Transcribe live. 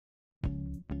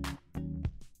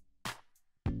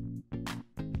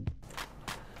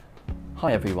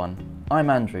Hi everyone,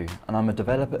 I'm Andrew and I'm a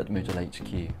developer at Moodle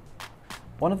HQ.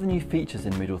 One of the new features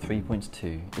in Moodle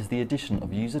 3.2 is the addition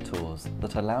of user tours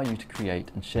that allow you to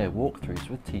create and share walkthroughs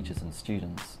with teachers and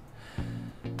students.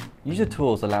 User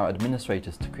tours allow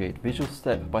administrators to create visual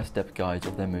step-by-step guides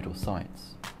of their Moodle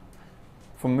sites.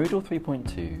 From Moodle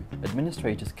 3.2,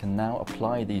 administrators can now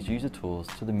apply these user tours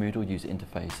to the Moodle user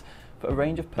interface for a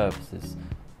range of purposes,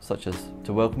 such as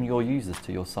to welcome your users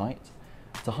to your site,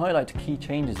 to highlight key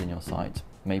changes in your site,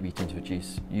 maybe to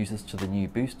introduce users to the new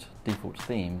Boost default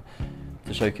theme,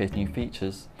 to showcase new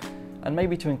features, and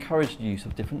maybe to encourage the use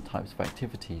of different types of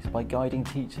activities by guiding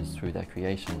teachers through their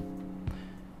creation.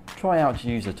 Try out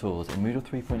user tours in Moodle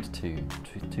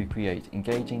 3.2 to create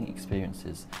engaging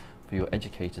experiences for your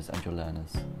educators and your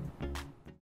learners.